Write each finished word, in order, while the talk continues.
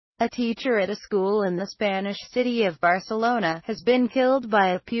A teacher at a school in the Spanish city of Barcelona has been killed by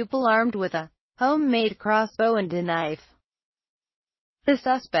a pupil armed with a homemade crossbow and a knife. The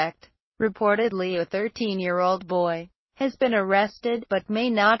suspect, reportedly a 13-year-old boy, has been arrested but may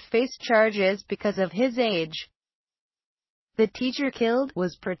not face charges because of his age. The teacher killed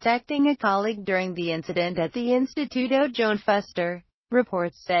was protecting a colleague during the incident at the Instituto Joan Fuster,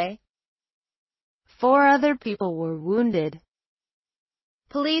 reports say. 4 other people were wounded.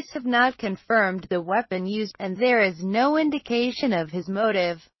 Police have not confirmed the weapon used, and there is no indication of his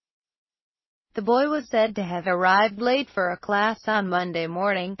motive. The boy was said to have arrived late for a class on Monday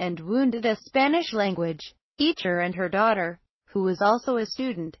morning, and wounded a Spanish-language teacher and her daughter, who was also a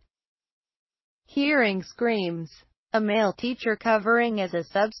student. Hearing screams, a male teacher covering as a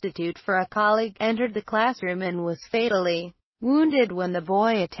substitute for a colleague entered the classroom and was fatally wounded when the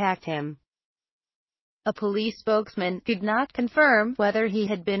boy attacked him. A police spokesman could not confirm whether he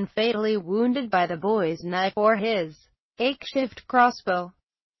had been fatally wounded by the boy's knife or his makeshift crossbow.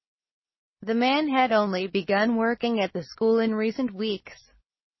 The man had only begun working at the school in recent weeks.